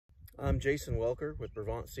I'm Jason Welker with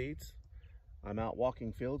Brevant Seeds. I'm out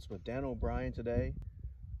walking fields with Dan O'Bryan today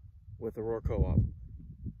with Aurora Co-op.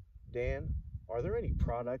 Dan, are there any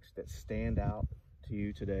products that stand out to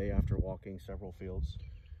you today after walking several fields?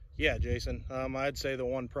 Yeah, Jason, I'd say the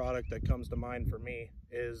one product that comes to mind for me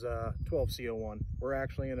is 12C01. We're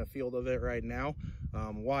actually in a field of it right now.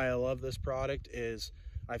 Why I love this product is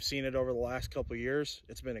I've seen it over the last couple of years.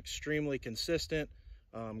 It's been extremely consistent,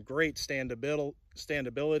 great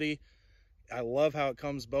standability. I love how it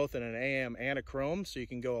comes both in an AM and a chrome, so you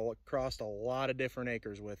can go across a lot of different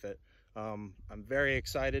acres with it. I'm very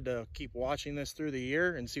excited to keep watching this through the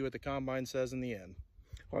year and see what the combine says in the end.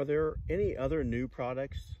 Are there any other new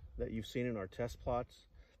products that you've seen in our test plots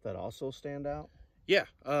that also stand out? Yeah,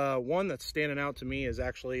 one that's standing out to me is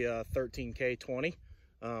actually 13K20.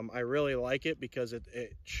 I really like it because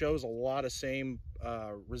it shows a lot of same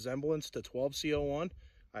resemblance to 12C01.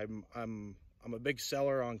 I'm a big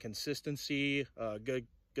seller on consistency, good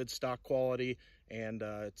stock quality, and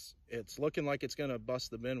it's looking like it's going to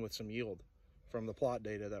bust the bin with some yield from the plot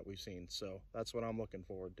data that we've seen. So that's what I'm looking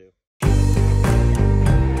forward to.